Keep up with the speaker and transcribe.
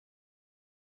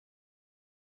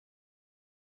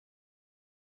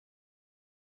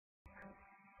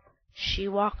She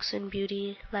walks in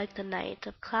beauty, like the night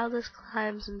Of cloudless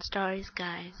climes and starry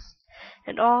skies,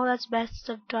 And all that's best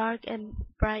of dark and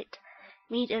bright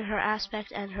Meet in her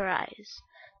aspect and her eyes,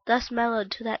 Thus mellowed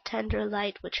to that tender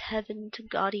light Which heaven to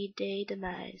gaudy day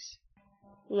denies.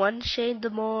 One shade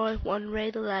the more, one ray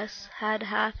the less, Had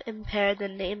half impaired the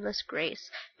nameless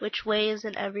grace Which waves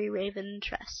in every raven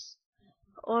tress,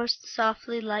 Or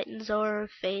softly lightens o'er her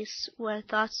face, Where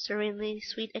thoughts serenely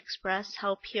sweet express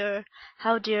How pure,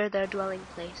 how dear their dwelling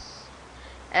place.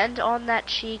 And on that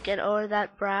cheek and o'er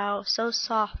that brow, So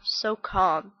soft, so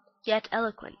calm, yet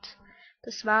eloquent,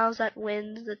 The smiles that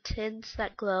win, the tints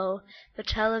that glow, The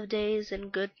tell of days in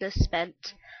goodness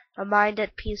spent, A mind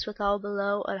at peace with all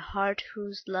below, A heart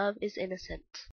whose love is innocent.